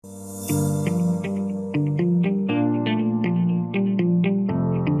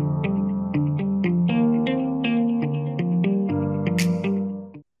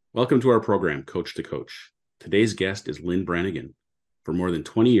Welcome to our program, Coach to Coach. Today's guest is Lynn Brannigan. For more than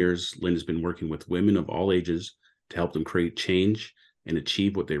 20 years, Lynn has been working with women of all ages to help them create change and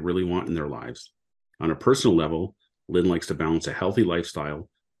achieve what they really want in their lives. On a personal level, Lynn likes to balance a healthy lifestyle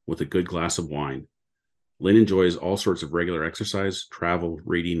with a good glass of wine. Lynn enjoys all sorts of regular exercise, travel,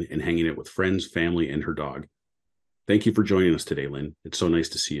 reading, and hanging out with friends, family, and her dog. Thank you for joining us today, Lynn. It's so nice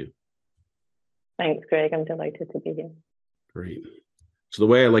to see you. Thanks, Greg. I'm delighted to be here. Great. So the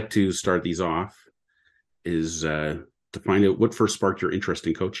way I like to start these off is to find out what first sparked your interest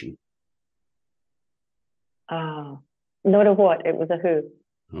in coaching. Not a what, it was a who.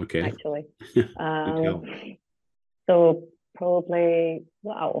 Okay. Actually. So probably,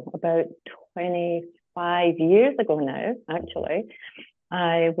 about 25 years ago now, actually,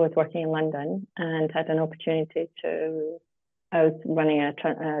 I was working in London and had an opportunity I was running a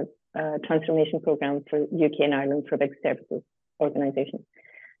transformation program for UK and Ireland for a big services organisation.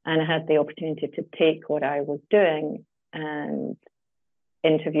 And I had the opportunity to take what I was doing and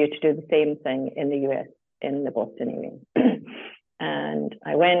interview to do the same thing in the US, in the Boston area. And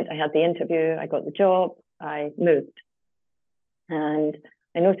I went, I had the interview, I got the job, I moved. And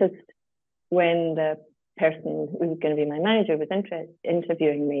I noticed when the person who was going to be my manager was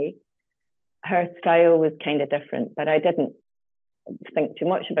interviewing me, her style was kind of different, but I didn't think too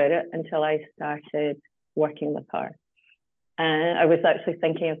much about it until I started working with her. And I was actually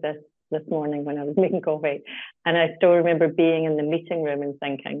thinking of this morning when I was making coffee. And I still remember being in the meeting room and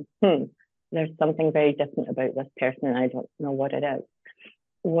thinking, there's something very different about this person and I don't know what it is.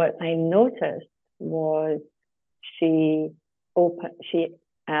 What I noticed was she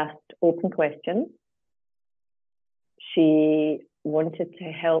asked open questions. She wanted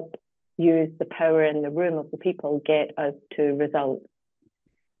to help use the power in the room of the people get us to results.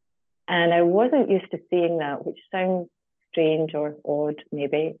 And I wasn't used to seeing that, which sounds strange or odd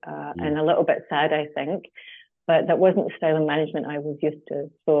maybe, and a little bit sad, I think, but that wasn't the style of management I was used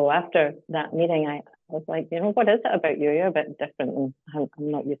to. So after that meeting, I was like, what is it about you? You're a bit different and I'm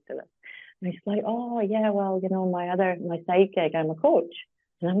not used to this. And she's like, oh yeah, well, my side gig, I'm a coach.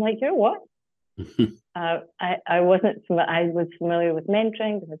 And I'm like, you're what? I was familiar with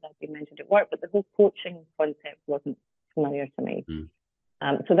mentoring because I'd been mentored at work, but the whole coaching concept wasn't familiar to me.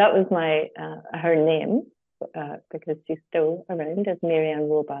 So that was her name, because she's still around, as Marianne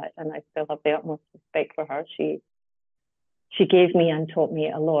Robat, and I still have the utmost respect for her. She gave me and taught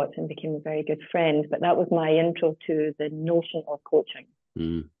me a lot and became a very good friend, but that was my intro to the notion of coaching.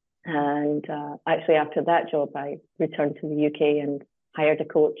 And actually after that job, I returned to the UK and hired a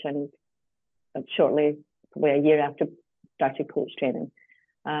coach, and shortly, probably a year after, started coach training.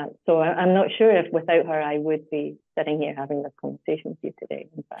 So I'm not sure if without her, I would be sitting here having this conversation with you today,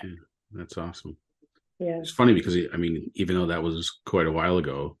 in fact. Yeah, that's awesome. Yeah. It's funny because, even though that was quite a while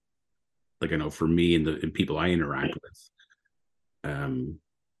ago, like I know for me and people I interact with,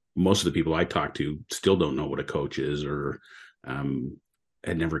 most of the people I talk to still don't know what a coach is or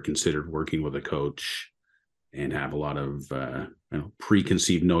had never considered working with a coach and have a lot of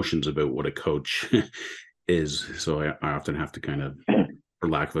preconceived notions about what a coach is. So I often have to kind of, for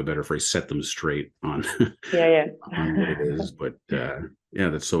lack of a better phrase, set them straight on, on what it is. But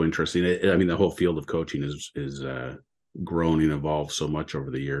that's so interesting. The whole field of coaching is grown and evolved so much over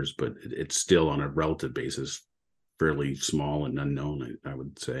the years, but it's still on a relative basis fairly small and unknown, I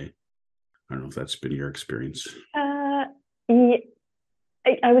would say. I don't know if that's been your experience. I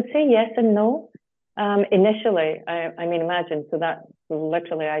would say yes and no. Initially, imagine, so that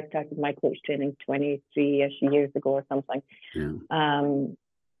literally I started my coach training 23-ish years ago or something,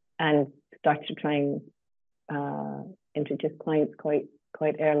 and started to try and introduce clients quite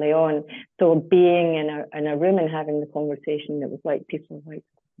early on. So being in a room and having the conversation, it was like people were like,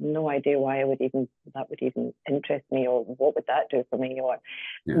 no idea why that would even interest me, or what would that do for me, or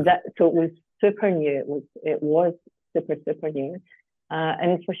that. So it was super new. It was super new,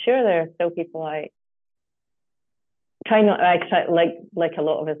 and for sure there are still people like a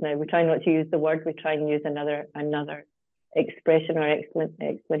lot of us now, we try not to use the word, we try and use another expression or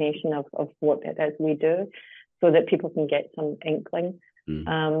explanation of what it is we do, so that people can get some inkling.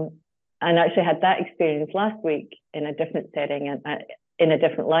 And actually had that experience last week in a different setting and in a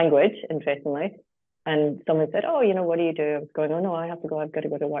different language, interestingly. And someone said, oh, what do you do? I was going, oh no, I have to go, I've got to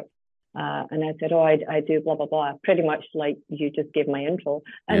go to work. And I said, oh, I do blah, blah, blah. Pretty much like you just gave my intro.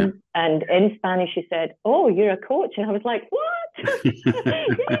 And in Spanish, she said, oh, you're a coach. And I was like, what?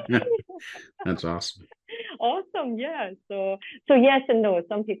 That's awesome. Awesome, yeah. So yes and no.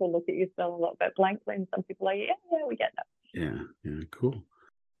 Some people look at you still a little bit blankly, and some people are like, yeah, we get that. Yeah, cool.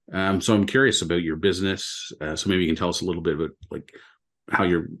 So I'm curious about your business. So maybe you can tell us a little bit about like how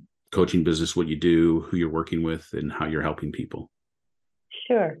your coaching business, what you do, who you're working with, and how you're helping people?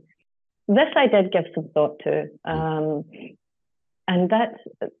 Sure. This I did give some thought to. And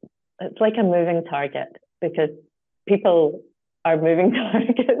it's like a moving target, because people are moving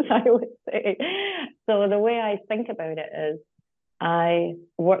targets, I would say. So the way I think about it is I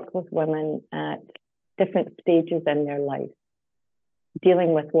work with women at different stages in their life,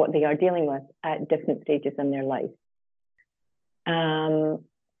 dealing with what they are dealing with at different stages in their life.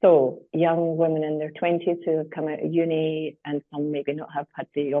 So young women in their 20s who have come out of uni, and some maybe not have had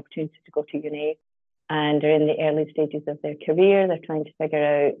the opportunity to go to uni, and are in the early stages of their career. They're trying to figure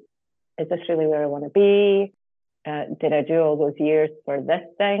out, is this really where I want to be? Did I do all those years for this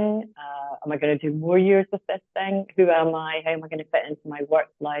thing? Am I going to do more years with this thing? Who am I? How am I going to fit into my work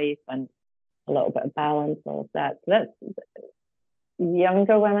life? And a little bit of balance, all of that. So that's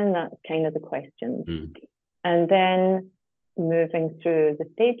younger women, that's kind of the question. And then moving through the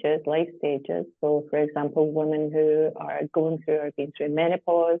stages, life stages. So, for example, women who are going through or being through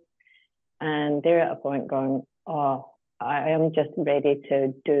menopause, and they're at a point going, oh, I am just ready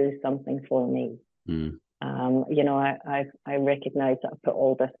to do something for me. You know, I recognize that I've put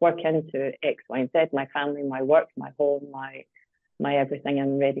all this work into X, Y, and Z, my family, my work, my home, my everything.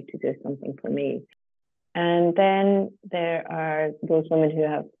 I'm ready to do something for me. And then there are those women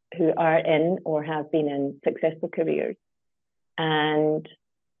who are in or have been in successful careers and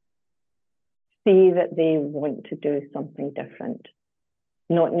see that they want to do something different.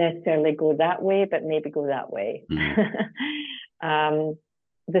 Not necessarily go that way, but maybe go that way. The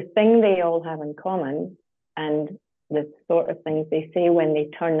thing they all have in common, and the sort of things they say when they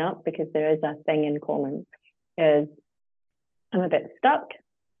turn up, because there is a thing in common, is I'm a bit stuck,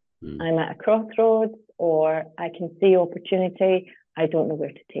 I'm at a crossroads, or I can see opportunity, I don't know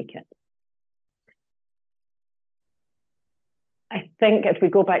where to take it. I think if we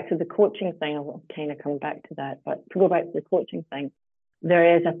go back to the coaching thing, I'll kind of come back to that, but if we go back to the coaching thing,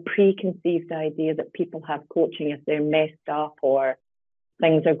 there is a preconceived idea that people have coaching if they're messed up or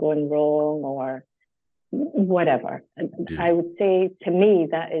things are going wrong or whatever. Yeah. I would say, to me,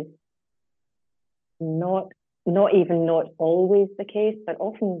 that is not always the case, but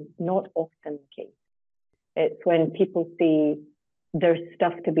not often the case. It's when people see there's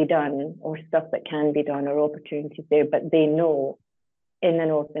stuff to be done or stuff that can be done or opportunities there, but they know in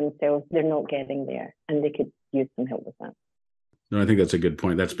and of themselves they're not getting there and they could use some help with that. No, I think that's a good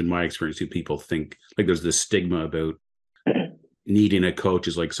point. That's been my experience too. People think like there's this stigma about needing a coach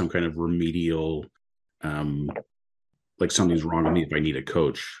is like some kind of remedial, like something's wrong with me if I need a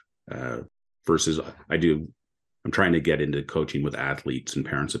coach, versus I'm trying to get into coaching with athletes and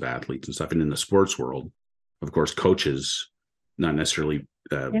parents of athletes and stuff. And in the sports world, of course, coaches, not necessarily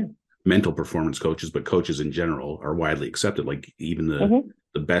mental performance coaches, but coaches in general are widely accepted. Like even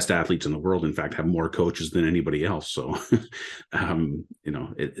the best athletes in the world, in fact, have more coaches than anybody else. So, you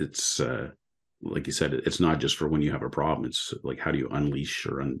know, it's like you said, it's not just for when you have a problem. It's like, how do you unleash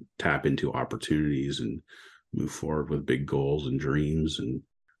or tap into opportunities and move forward with big goals and dreams? And,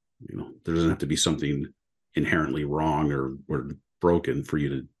 you know, there doesn't have to be something inherently wrong or broken for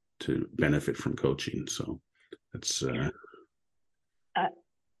you to benefit from coaching. So that's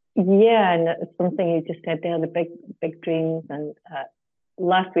and it's something you just said there, the big dreams. And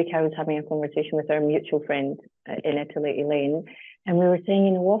last week I was having a conversation with our mutual friend in Italy, Elaine, and we were saying,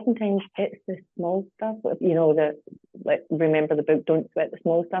 you know, oftentimes it's the small stuff, you know, remember the book, Don't Sweat the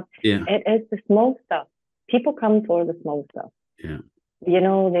Small Stuff. Yeah. It is the small stuff. People come for the small stuff. Yeah. You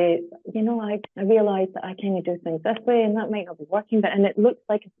know, I realized that I kind of do things this way and that might not be working, and it looks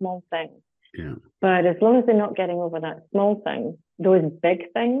like a small thing. Yeah. But as long as they're not getting over that small thing, those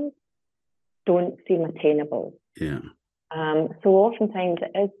big things don't seem attainable. Yeah. So oftentimes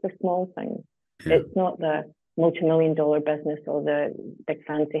it is the small things. Yeah. It's not the multi-million-dollar business or the big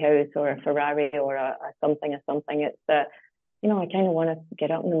fancy house or a Ferrari or a something. It's the, you know, I kind of want to get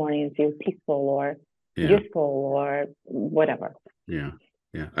up in the morning and feel peaceful or useful or whatever. Yeah.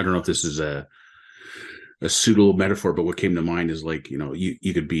 Yeah. I don't know if this is a pseudo metaphor, but what came to mind is like, you know,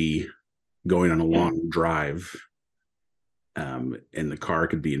 you could be going on a long drive, and the car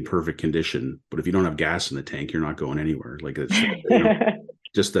could be in perfect condition, but if you don't have gas in the tank, you're not going anywhere. Like it's you know,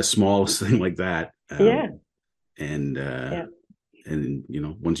 just the smallest thing like that. And you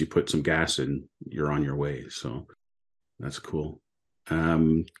know, once you put some gas in, you're on your way. So that's cool.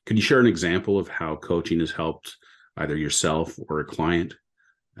 Could you share an example of how coaching has helped either yourself or a client,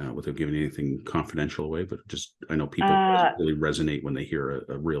 without giving anything confidential away, but just, I know people really resonate when they hear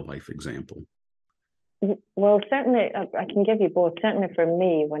a real life example. Well, certainly I can give you both. Certainly for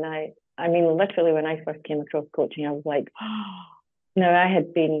me, literally when I first came across coaching, I was like, oh, Now, I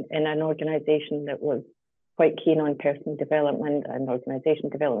had been in an organization that was quite keen on personal development and organization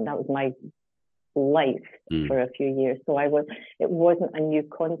development. That was my life for a few years. So it wasn't a new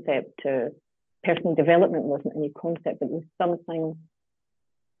concept personal development wasn't a new concept, but it was something,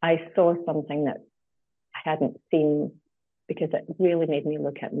 I saw something that I hadn't seen, because it really made me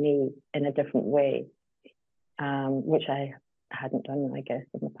look at me in a different way, which I hadn't done, I guess,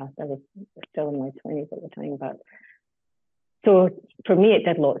 in the past. I was still in my 20s at the time. But so for me, it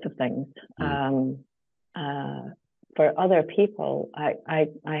did lots of things. For other people, I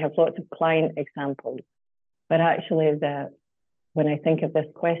have lots of client examples, but actually when I think of this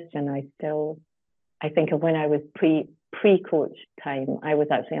question, I think of when I was pre-coach time. I was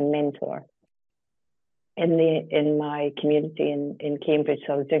actually a mentor in my community in Cambridge.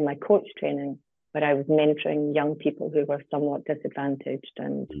 So I was doing my coach training, but I was mentoring young people who were somewhat disadvantaged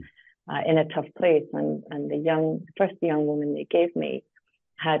and in a tough place. And the first young woman they gave me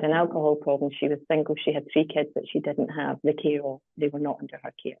had an alcohol problem. She was single. She had 3 kids that she didn't have the care of. They were not under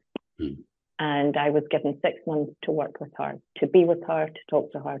her care. And I was given 6 months to work with her, to be with her, to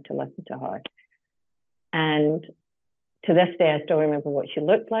talk to her, to listen to her. And to this day, I still remember what she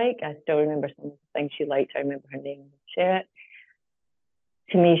looked like. I still remember some of the things she liked. I remember her name and share it.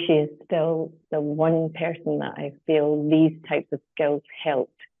 To me, she is still the one person that I feel these types of skills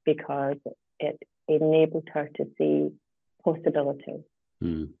helped, because it enabled her to see possibility.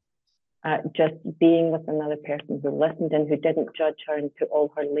 Just being with another person who listened and who didn't judge her and put all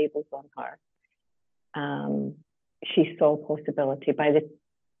her labels on her. She saw possibility. By the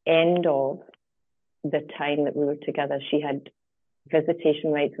end of the time that we were together, she had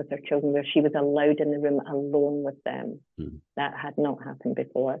visitation rights with her children where she was allowed in the room alone with them. That had not happened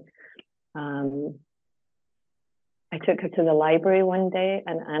before. I took her to the library one day,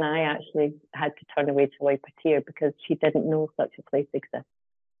 and I actually had to turn away to wipe a tear, because she didn't know such a place existed,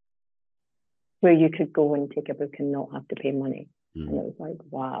 where you could go and take a book and not have to pay money. And it was like,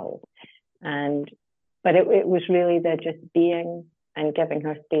 wow. But it was really just being and giving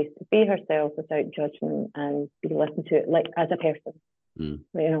her space to be herself without judgment and be listened to, like as a person. You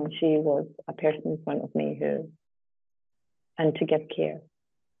know, she was a person in front of me and to give care.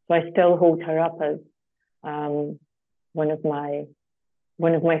 So I still hold her up as one of my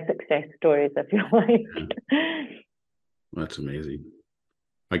success stories, if you like. That's amazing.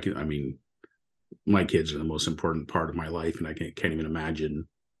 I mean, my kids are the most important part of my life, and I can't even imagine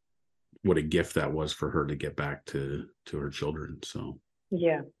what a gift that was for her to get back to her children. So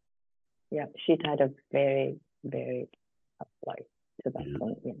yeah, she'd had a very, very tough life to that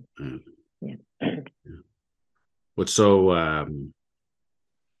point. Yeah. What's so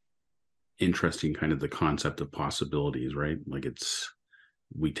interesting, kind of the concept of possibilities, right? Like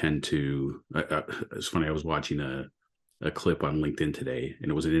we tend to. It's funny. I was watching a clip on LinkedIn today, and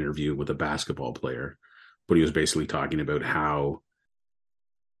it was an interview with a basketball player, but he was basically talking about how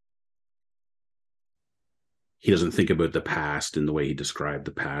he doesn't think about the past in the way he described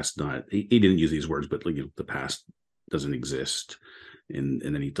the past. He didn't use these words, but the past doesn't exist. And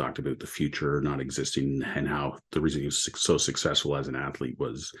then he talked about the future not existing, and how the reason he was so successful as an athlete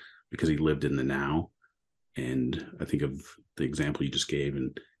was because he lived in the now. And I think of the example you just gave,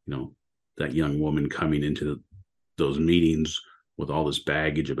 and that young woman coming into those meetings with all this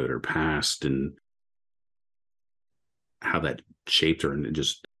baggage about her past and how that shaped her, and it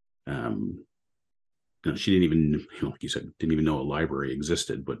just she didn't even, like you said, didn't even know a library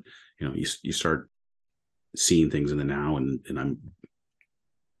existed. But you start seeing things in the now, and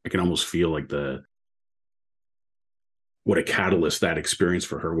I can almost feel like what a catalyst that experience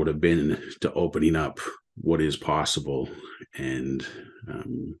for her would have been to opening up what is possible. And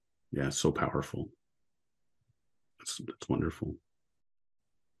it's so powerful. That's wonderful.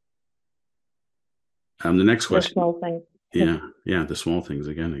 The next question. The small things. Yeah, the small things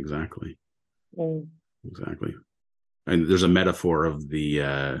again. Exactly. Exactly. And there's a metaphor of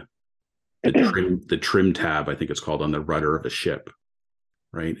the trim tab, I think it's called, on the rudder of a ship,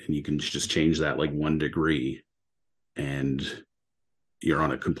 right? And you can just change that like 1 degree, and you're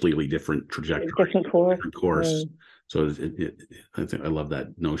on a completely different trajectory, different course. So I think I love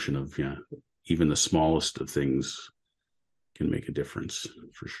that notion of even the smallest of things can make a difference,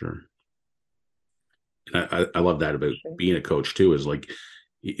 for sure. And I love that about being a coach too, is like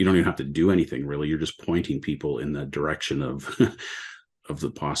you don't even have to do anything really. You're just pointing people in the direction of the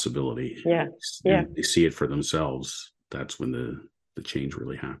possibility. Yeah. They see it for themselves. That's when the change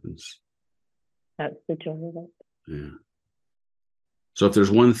really happens. That's the joy of it. Yeah. So if there's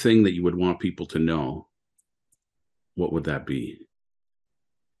one thing that you would want people to know, what would that be?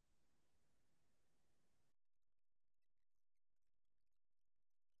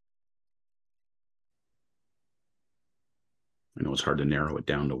 know it's hard to narrow it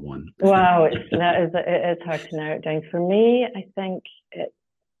down to one. Wow, it is hard to narrow it down. For me, I think it's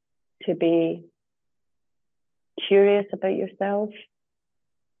to be curious about yourself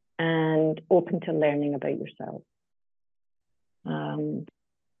and open to learning about yourself.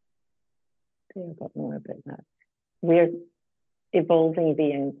 I've got more about that. We're evolving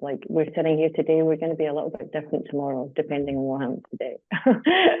beings. Like, we're sitting here today, we're going to be a little bit different tomorrow, depending on what happens today.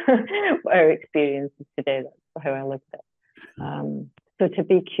 Our experiences today, that's how I look at it. So to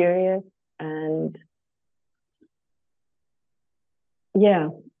be curious and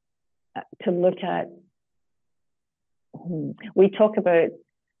to look at, we talk about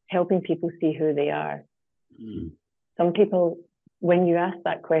helping people see who they are. Some people, when you ask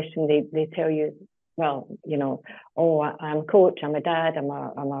that question, they tell you, well, you know, oh, I'm a coach, I'm a dad, I'm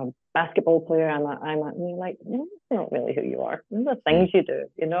a basketball player, and you're like, no, that's not really who you are. Those are things you do,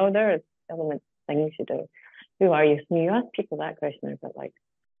 you know, there are elements, things you do. Who are you? So you ask people that question, they're a bit like,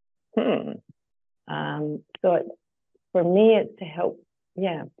 So for me, it's to help,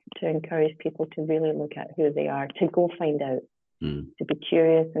 to encourage people to really look at who they are, to go find out, to be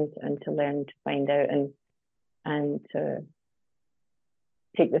curious and to learn to find out and to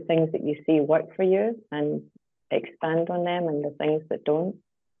take the things that you see work for you and expand on them, and the things that don't,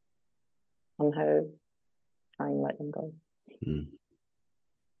 somehow try and let them go.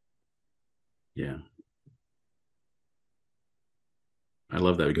 Yeah. I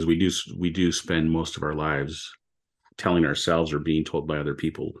love that, because we do spend most of our lives telling ourselves or being told by other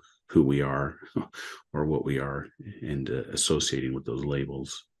people who we are or what we are, and associating with those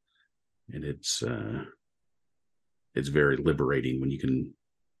labels. And it's very liberating when you can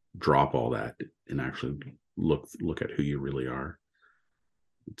drop all that and actually look at who you really are.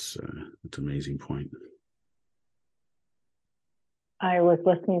 It's an amazing point. I was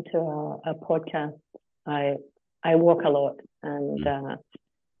listening to a podcast. I walk a lot, and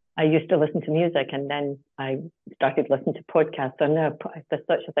I used to listen to music, and then I started listening to podcasts. So now, if there's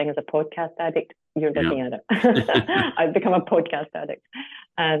such a thing as a podcast addict, you're looking at it. I've become a podcast addict.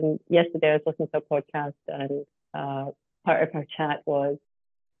 And yesterday I was listening to a podcast, and part of our chat was,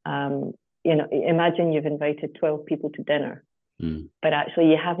 imagine you've invited 12 people to dinner, but actually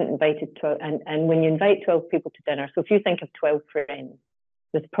you haven't invited 12. And when you invite 12 people to dinner, so if you think of 12 friends,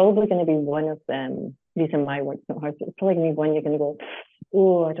 there's probably going to be one of them, these are my words, not hers, it's probably going to be one you're going to go,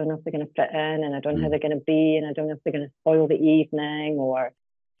 oh, I don't know if they're going to fit in, and I don't know how they're going to be, and I don't know if they're going to spoil the evening, or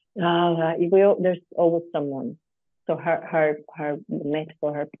there's always someone. So her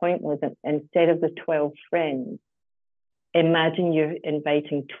metaphor, her point was that instead of the 12 friends, imagine you're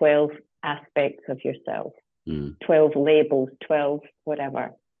inviting 12 aspects of yourself, 12 labels, 12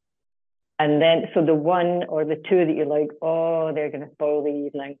 whatever. And then, so the one or the two that you're like, oh, they're going to spoil the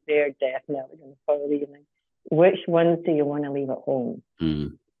evening, they're definitely going to spoil the evening. Which ones do you want to leave at home?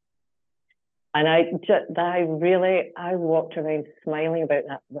 And I walked around smiling about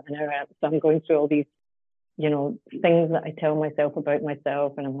that. So I'm going through all these, things that I tell myself about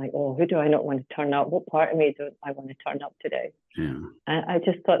myself, and I'm like, oh, who do I not want to turn up? What part of me do I want to turn up today? Yeah. And I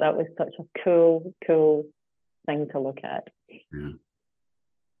just thought that was such a cool thing to look at. Yeah.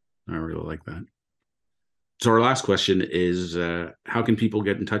 I really like that. So our last question is, how can people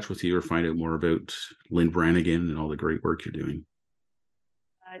get in touch with you or find out more about Lynn Brannigan and all the great work you're doing?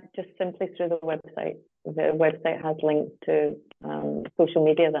 Just simply through the website. The website has links to social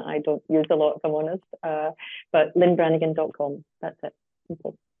media that I don't use a lot, if I'm honest, but lynnbrannigan.com. That's it.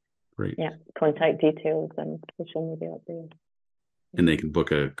 Simple. Great. Yeah, contact details and social media up there. And they can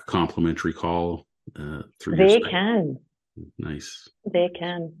book a complimentary call through your site. They can. Nice. They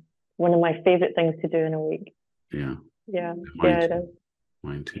can. One of my favorite things to do in a week. Yeah. Yeah. Mine it is.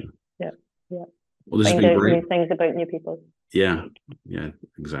 Mine too. Yeah. Well, this Find has been out great. new things about new people. Yeah,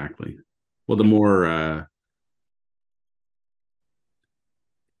 exactly. Well, the more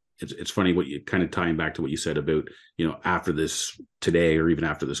it's funny what you kind of tying back to what you said about, after this today, or even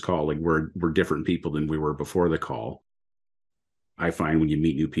after this call, like we're different people than we were before the call. I find when you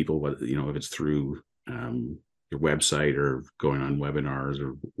meet new people, if it's through your website or going on webinars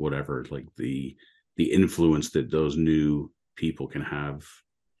or whatever, like the influence that those new people can have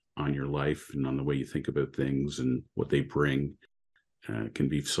on your life and on the way you think about things and what they bring can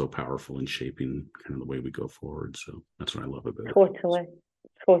be so powerful in shaping kind of the way we go forward. So that's what I love about it. Totally.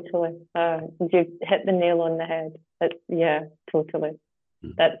 You hit the nail on the head. Totally.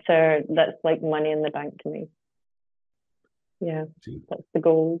 That's like money in the bank to me. Yeah, that's the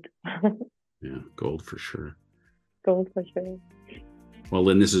gold. Yeah, gold for sure. Gold for sure. Well,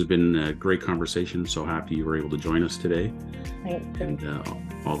 Lynn, this has been a great conversation. So happy you were able to join us today. Thanks. And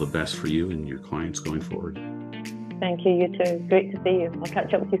all the best for you and your clients going forward. Thank you. You too. Great to see you. I'll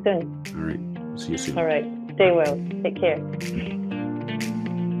catch up with you soon. All right. See you soon. All right. Stay well. Take care.